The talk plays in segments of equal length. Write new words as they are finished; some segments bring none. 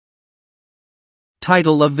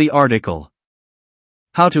Title of the article: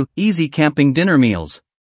 How to Easy Camping Dinner Meals.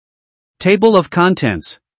 Table of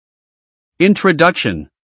Contents. Introduction.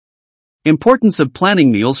 Importance of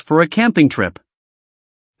planning meals for a camping trip.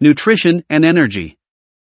 Nutrition and energy.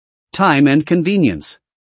 Time and convenience.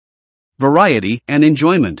 Variety and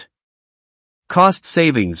enjoyment. Cost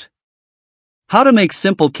savings. How to make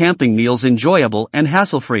simple camping meals enjoyable and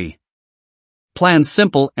hassle-free. Plan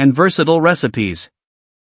simple and versatile recipes.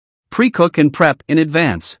 Pre-cook and prep in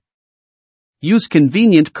advance. Use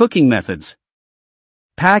convenient cooking methods.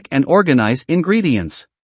 Pack and organize ingredients.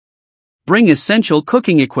 Bring essential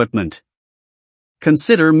cooking equipment.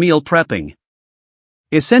 Consider meal prepping.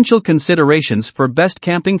 Essential considerations for best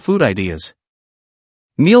camping food ideas.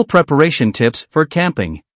 Meal preparation tips for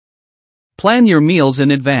camping. Plan your meals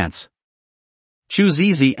in advance. Choose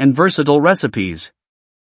easy and versatile recipes.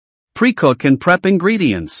 Pre-cook and prep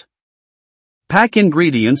ingredients. Pack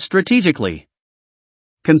ingredients strategically.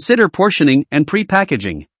 Consider portioning and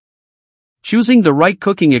pre-packaging. Choosing the right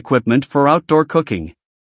cooking equipment for outdoor cooking.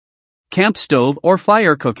 Camp stove or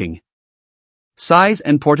fire cooking. Size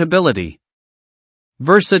and portability.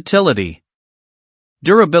 Versatility.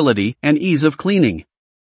 Durability and ease of cleaning.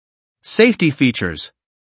 Safety features.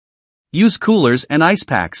 Use coolers and ice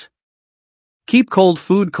packs. Keep cold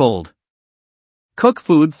food cold. Cook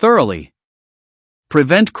food thoroughly.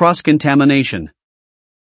 Prevent cross-contamination.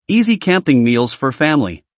 Easy camping meals for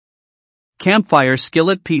family. Campfire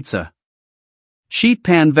skillet pizza. Sheet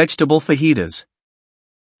pan vegetable fajitas.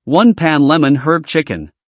 1 pan lemon herb chicken.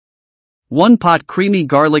 1 pot creamy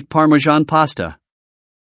garlic parmesan pasta.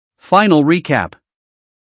 Final recap.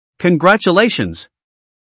 Congratulations!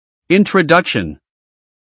 Introduction.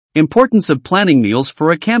 Importance of planning meals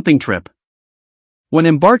for a camping trip. When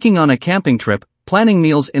embarking on a camping trip, planning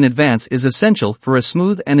meals in advance is essential for a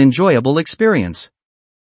smooth and enjoyable experience.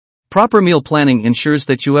 Proper meal planning ensures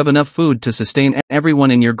that you have enough food to sustain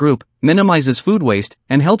everyone in your group, minimizes food waste,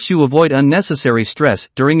 and helps you avoid unnecessary stress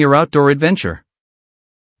during your outdoor adventure.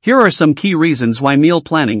 Here are some key reasons why meal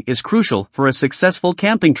planning is crucial for a successful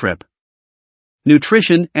camping trip.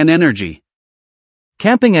 Nutrition and energy.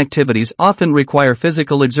 Camping activities often require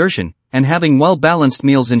physical exertion, and having well-balanced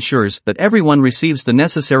meals ensures that everyone receives the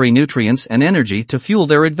necessary nutrients and energy to fuel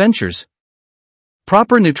their adventures.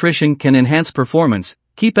 Proper nutrition can enhance performance,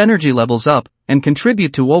 keep energy levels up, and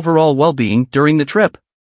contribute to overall well-being during the trip.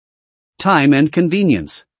 Time and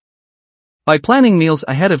convenience. By planning meals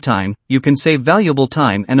ahead of time, you can save valuable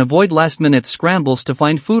time and avoid last-minute scrambles to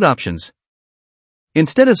find food options.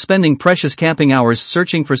 Instead of spending precious camping hours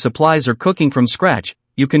searching for supplies or cooking from scratch,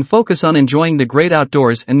 you can focus on enjoying the great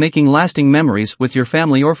outdoors and making lasting memories with your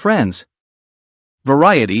family or friends.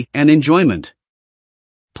 Variety and enjoyment.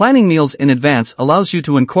 Planning meals in advance allows you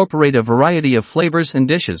to incorporate a variety of flavors and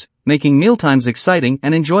dishes, making mealtimes exciting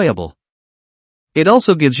and enjoyable. It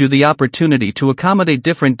also gives you the opportunity to accommodate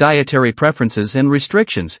different dietary preferences and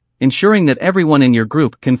restrictions, ensuring that everyone in your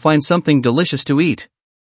group can find something delicious to eat.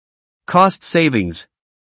 Cost savings.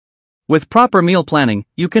 With proper meal planning,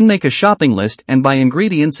 you can make a shopping list and buy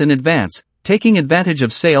ingredients in advance, taking advantage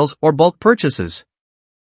of sales or bulk purchases.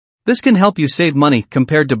 This can help you save money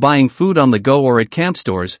compared to buying food on the go or at camp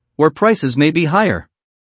stores, where prices may be higher.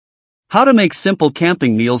 How to make simple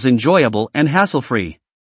camping meals enjoyable and hassle-free.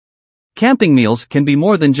 Camping meals can be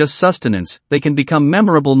more than just sustenance, they can become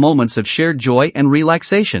memorable moments of shared joy and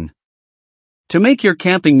relaxation. To make your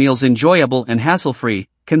camping meals enjoyable and hassle-free,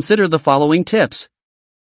 consider the following tips.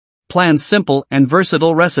 Plan simple and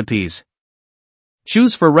versatile recipes.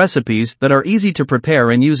 Choose for recipes that are easy to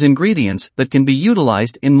prepare and use ingredients that can be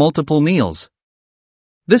utilized in multiple meals.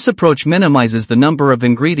 This approach minimizes the number of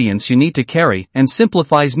ingredients you need to carry and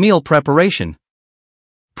simplifies meal preparation.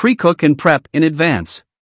 Pre-cook and prep in advance.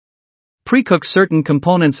 Pre-cook certain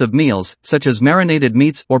components of meals, such as marinated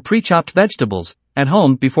meats or pre-chopped vegetables, at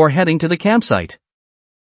home before heading to the campsite.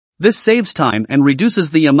 This saves time and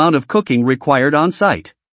reduces the amount of cooking required on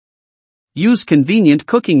site. Use convenient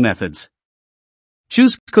cooking methods.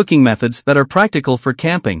 Choose cooking methods that are practical for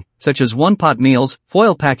camping, such as one-pot meals,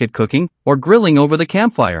 foil packet cooking, or grilling over the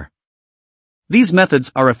campfire. These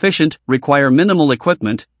methods are efficient, require minimal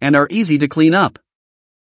equipment, and are easy to clean up.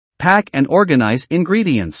 Pack and organize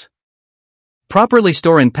ingredients. Properly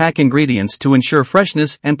store and pack ingredients to ensure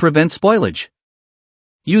freshness and prevent spoilage.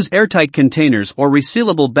 Use airtight containers or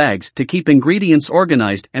resealable bags to keep ingredients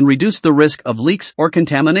organized and reduce the risk of leaks or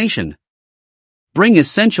contamination. Bring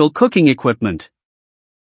essential cooking equipment.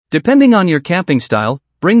 Depending on your camping style,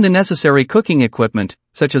 bring the necessary cooking equipment,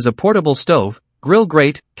 such as a portable stove, grill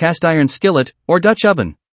grate, cast iron skillet, or Dutch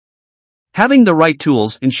oven. Having the right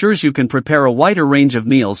tools ensures you can prepare a wider range of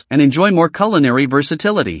meals and enjoy more culinary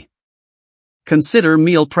versatility. Consider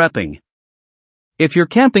meal prepping. If you're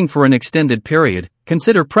camping for an extended period,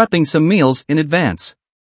 consider prepping some meals in advance.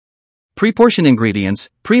 Pre-portion ingredients,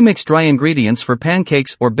 pre-mix dry ingredients for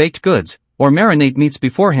pancakes or baked goods, or marinate meats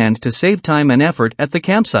beforehand to save time and effort at the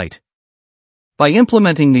campsite. By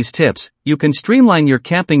implementing these tips, you can streamline your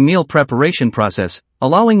camping meal preparation process,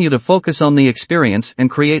 allowing you to focus on the experience and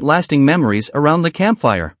create lasting memories around the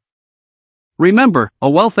campfire. Remember, a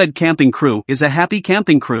well-fed camping crew is a happy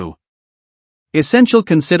camping crew. Essential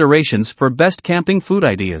considerations for best camping food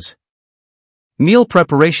ideas. Meal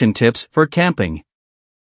preparation tips for camping.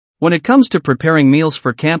 When it comes to preparing meals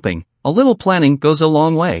for camping, a little planning goes a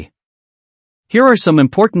long way. Here are some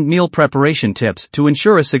important meal preparation tips to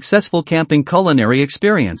ensure a successful camping culinary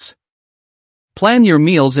experience. Plan your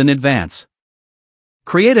meals in advance.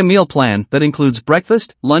 Create a meal plan that includes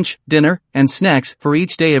breakfast, lunch, dinner, and snacks for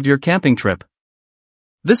each day of your camping trip.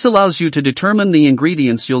 This allows you to determine the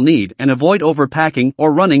ingredients you'll need and avoid overpacking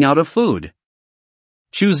or running out of food.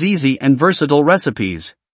 Choose easy and versatile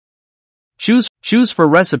recipes. Choose for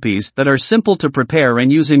recipes that are simple to prepare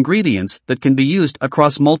and use ingredients that can be used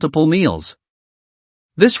across multiple meals.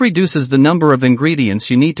 This reduces the number of ingredients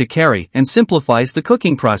you need to carry and simplifies the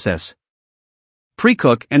cooking process.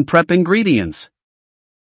 Pre-cook and prep ingredients.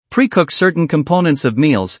 Pre-cook certain components of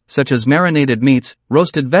meals, such as marinated meats,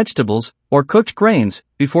 roasted vegetables, or cooked grains,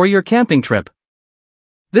 before your camping trip.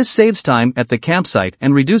 This saves time at the campsite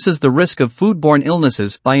and reduces the risk of foodborne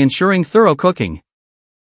illnesses by ensuring thorough cooking.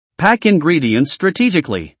 Pack ingredients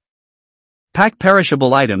strategically. Pack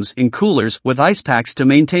perishable items in coolers with ice packs to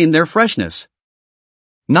maintain their freshness.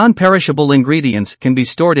 Non-perishable ingredients can be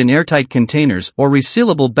stored in airtight containers or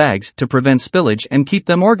resealable bags to prevent spillage and keep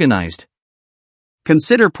them organized.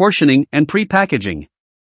 Consider portioning and pre-packaging.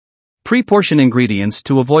 Pre-portion ingredients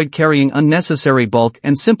to avoid carrying unnecessary bulk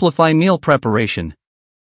and simplify meal preparation.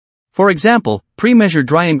 For example, pre-measure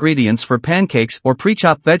dry ingredients for pancakes or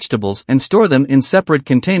pre-chop vegetables and store them in separate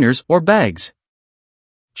containers or bags.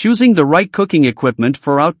 Choosing the right cooking equipment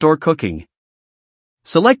for outdoor cooking.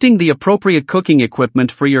 Selecting the appropriate cooking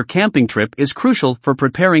equipment for your camping trip is crucial for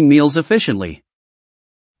preparing meals efficiently.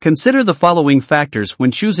 Consider the following factors when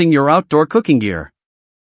choosing your outdoor cooking gear.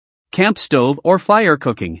 Camp stove or fire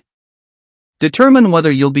cooking. Determine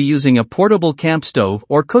whether you'll be using a portable camp stove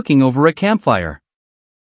or cooking over a campfire.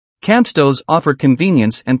 Camp stoves offer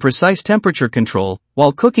convenience and precise temperature control,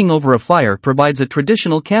 while cooking over a fire provides a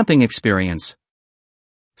traditional camping experience.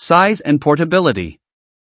 Size and portability.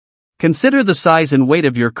 Consider the size and weight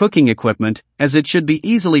of your cooking equipment, as it should be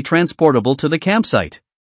easily transportable to the campsite.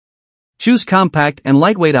 Choose compact and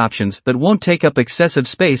lightweight options that won't take up excessive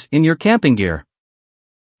space in your camping gear.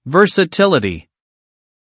 Versatility.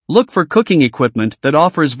 Look for cooking equipment that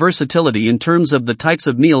offers versatility in terms of the types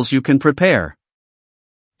of meals you can prepare.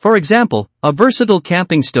 For example, a versatile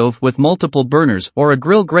camping stove with multiple burners or a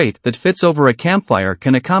grill grate that fits over a campfire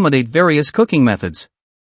can accommodate various cooking methods.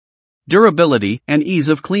 Durability and ease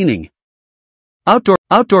of cleaning.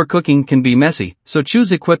 Outdoor cooking can be messy, so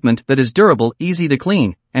choose equipment that is durable, easy to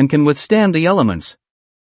clean, and can withstand the elements.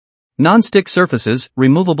 Non-stick surfaces,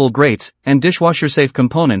 removable grates, and dishwasher-safe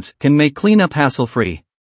components can make cleanup hassle-free.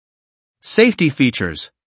 Safety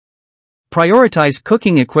features. Prioritize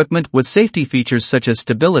cooking equipment with safety features such as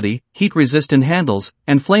stability, heat-resistant handles,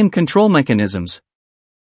 and flame control mechanisms.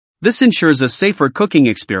 This ensures a safer cooking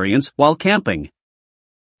experience while camping.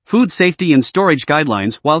 Food safety and storage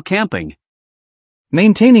guidelines while camping.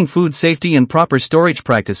 Maintaining food safety and proper storage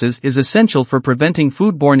practices is essential for preventing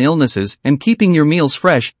foodborne illnesses and keeping your meals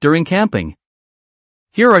fresh during camping.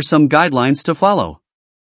 Here are some guidelines to follow.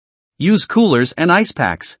 Use coolers and ice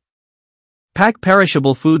packs. Pack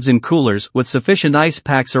perishable foods in coolers with sufficient ice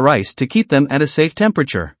packs or ice to keep them at a safe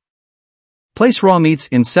temperature. Place raw meats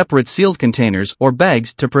in separate sealed containers or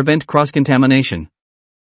bags to prevent cross-contamination.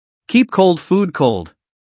 Keep cold food cold.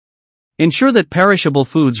 Ensure that perishable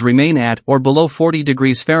foods remain at or below 40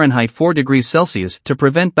 degrees Fahrenheit 4 degrees Celsius to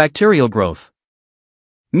prevent bacterial growth.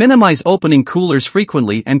 Minimize opening coolers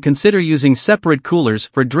frequently and consider using separate coolers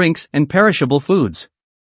for drinks and perishable foods.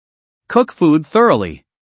 Cook food thoroughly.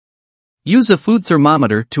 Use a food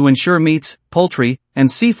thermometer to ensure meats, poultry,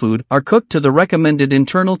 and seafood are cooked to the recommended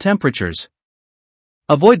internal temperatures.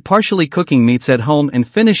 Avoid partially cooking meats at home and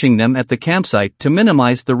finishing them at the campsite to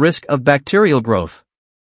minimize the risk of bacterial growth.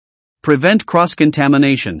 Prevent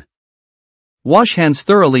cross-contamination. Wash hands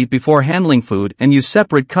thoroughly before handling food and use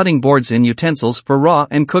separate cutting boards and utensils for raw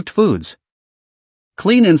and cooked foods.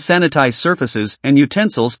 Clean and sanitize surfaces and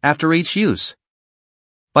utensils after each use.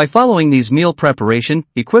 By following these meal preparation,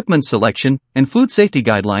 equipment selection, and food safety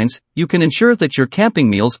guidelines, you can ensure that your camping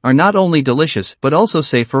meals are not only delicious but also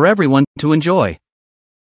safe for everyone to enjoy.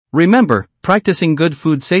 Remember, practicing good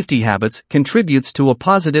food safety habits contributes to a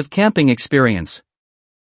positive camping experience.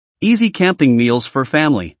 Easy camping meals for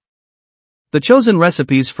family. The chosen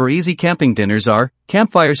recipes for easy camping dinners are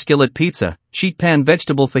campfire skillet pizza, sheet pan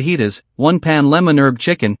vegetable fajitas, 1 pan lemon herb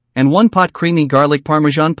chicken, and 1 pot creamy garlic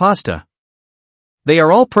parmesan pasta. They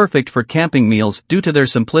are all perfect for camping meals due to their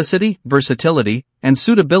simplicity, versatility, and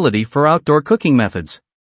suitability for outdoor cooking methods.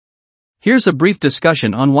 Here's a brief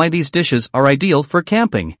discussion on why these dishes are ideal for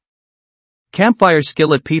camping. Campfire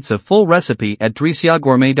skillet pizza full recipe at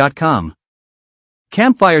DreaxiaGourmet.com.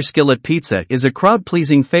 Campfire skillet pizza is a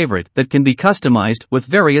crowd-pleasing favorite that can be customized with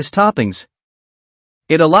various toppings.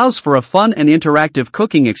 It allows for a fun and interactive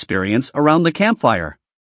cooking experience around the campfire.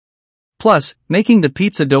 Plus, making the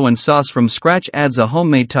pizza dough and sauce from scratch adds a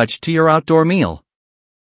homemade touch to your outdoor meal.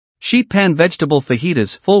 Sheet pan vegetable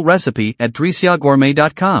fajitas full recipe at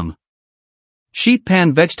DreaxiaGourmet.com. Sheet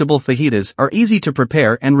pan vegetable fajitas are easy to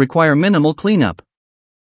prepare and require minimal cleanup.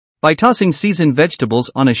 By tossing seasoned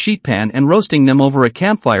vegetables on a sheet pan and roasting them over a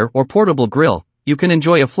campfire or portable grill, you can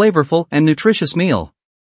enjoy a flavorful and nutritious meal.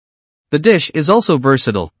 The dish is also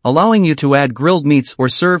versatile, allowing you to add grilled meats or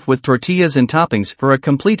serve with tortillas and toppings for a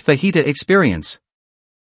complete fajita experience.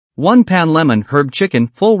 1 pan lemon herb chicken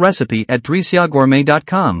full recipe at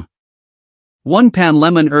DreaxiaGourmet.com. 1 pan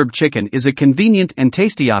lemon herb chicken is a convenient and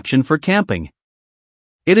tasty option for camping.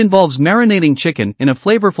 It involves marinating chicken in a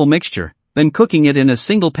flavorful mixture, then cooking it in a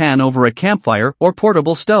single pan over a campfire or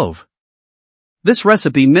portable stove. This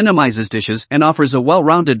recipe minimizes dishes and offers a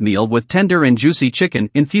well-rounded meal with tender and juicy chicken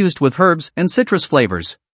infused with herbs and citrus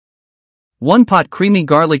flavors. 1 pot creamy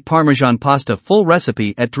garlic parmesan pasta full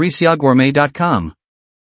recipe at DreaxiaGourmet.com.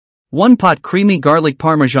 1 pot creamy garlic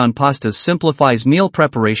parmesan pasta simplifies meal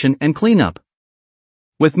preparation and cleanup.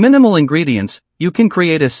 With minimal ingredients, you can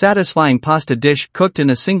create a satisfying pasta dish cooked in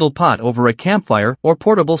a single pot over a campfire or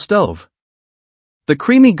portable stove. The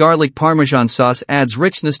creamy garlic parmesan sauce adds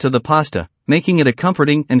richness to the pasta, making it a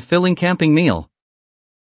comforting and filling camping meal.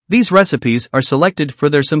 These recipes are selected for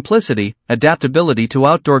their simplicity, adaptability to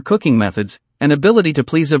outdoor cooking methods, and ability to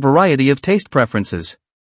please a variety of taste preferences.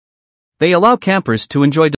 They allow campers to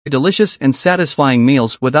enjoy delicious and satisfying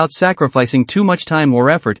meals without sacrificing too much time or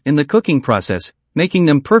effort in the cooking process, making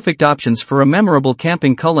them perfect options for a memorable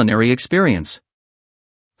camping culinary experience.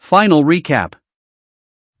 Final recap.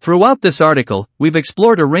 Throughout this article, we've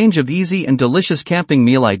explored a range of easy and delicious camping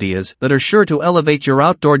meal ideas that are sure to elevate your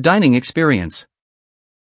outdoor dining experience.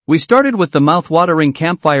 We started with the mouth-watering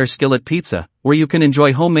campfire skillet pizza, where you can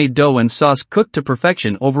enjoy homemade dough and sauce cooked to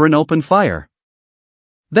perfection over an open fire.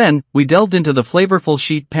 Then, we delved into the flavorful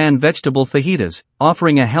sheet pan vegetable fajitas,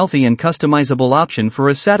 offering a healthy and customizable option for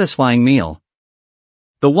a satisfying meal.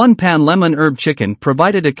 The 1 pan lemon herb chicken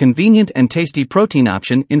provided a convenient and tasty protein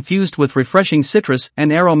option infused with refreshing citrus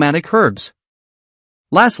and aromatic herbs.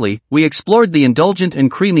 Lastly, we explored the indulgent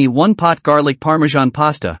and creamy 1 pot garlic parmesan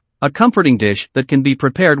pasta, a comforting dish that can be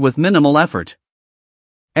prepared with minimal effort.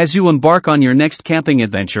 As you embark on your next camping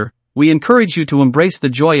adventure, we encourage you to embrace the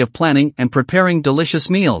joy of planning and preparing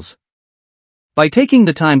delicious meals. By taking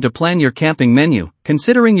the time to plan your camping menu,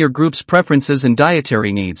 considering your group's preferences and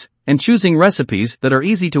dietary needs, and choosing recipes that are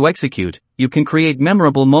easy to execute, you can create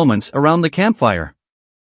memorable moments around the campfire.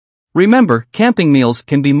 Remember, camping meals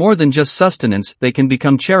can be more than just sustenance, they can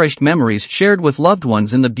become cherished memories shared with loved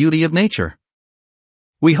ones in the beauty of nature.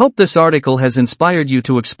 We hope this article has inspired you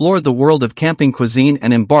to explore the world of camping cuisine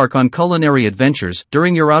and embark on culinary adventures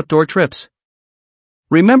during your outdoor trips.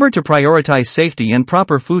 Remember to prioritize safety and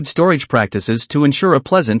proper food storage practices to ensure a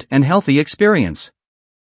pleasant and healthy experience.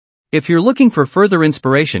 If you're looking for further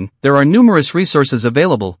inspiration, there are numerous resources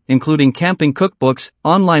available, including camping cookbooks,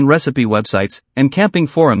 online recipe websites, and camping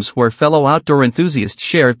forums where fellow outdoor enthusiasts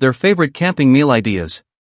share their favorite camping meal ideas.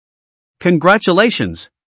 Congratulations!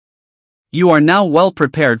 You are now well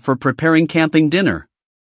prepared for preparing camping dinner.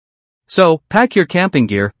 So, pack your camping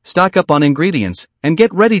gear, stock up on ingredients, and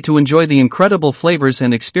get ready to enjoy the incredible flavors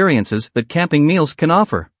and experiences that camping meals can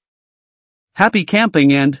offer. Happy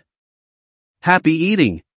camping and happy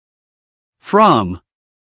eating! From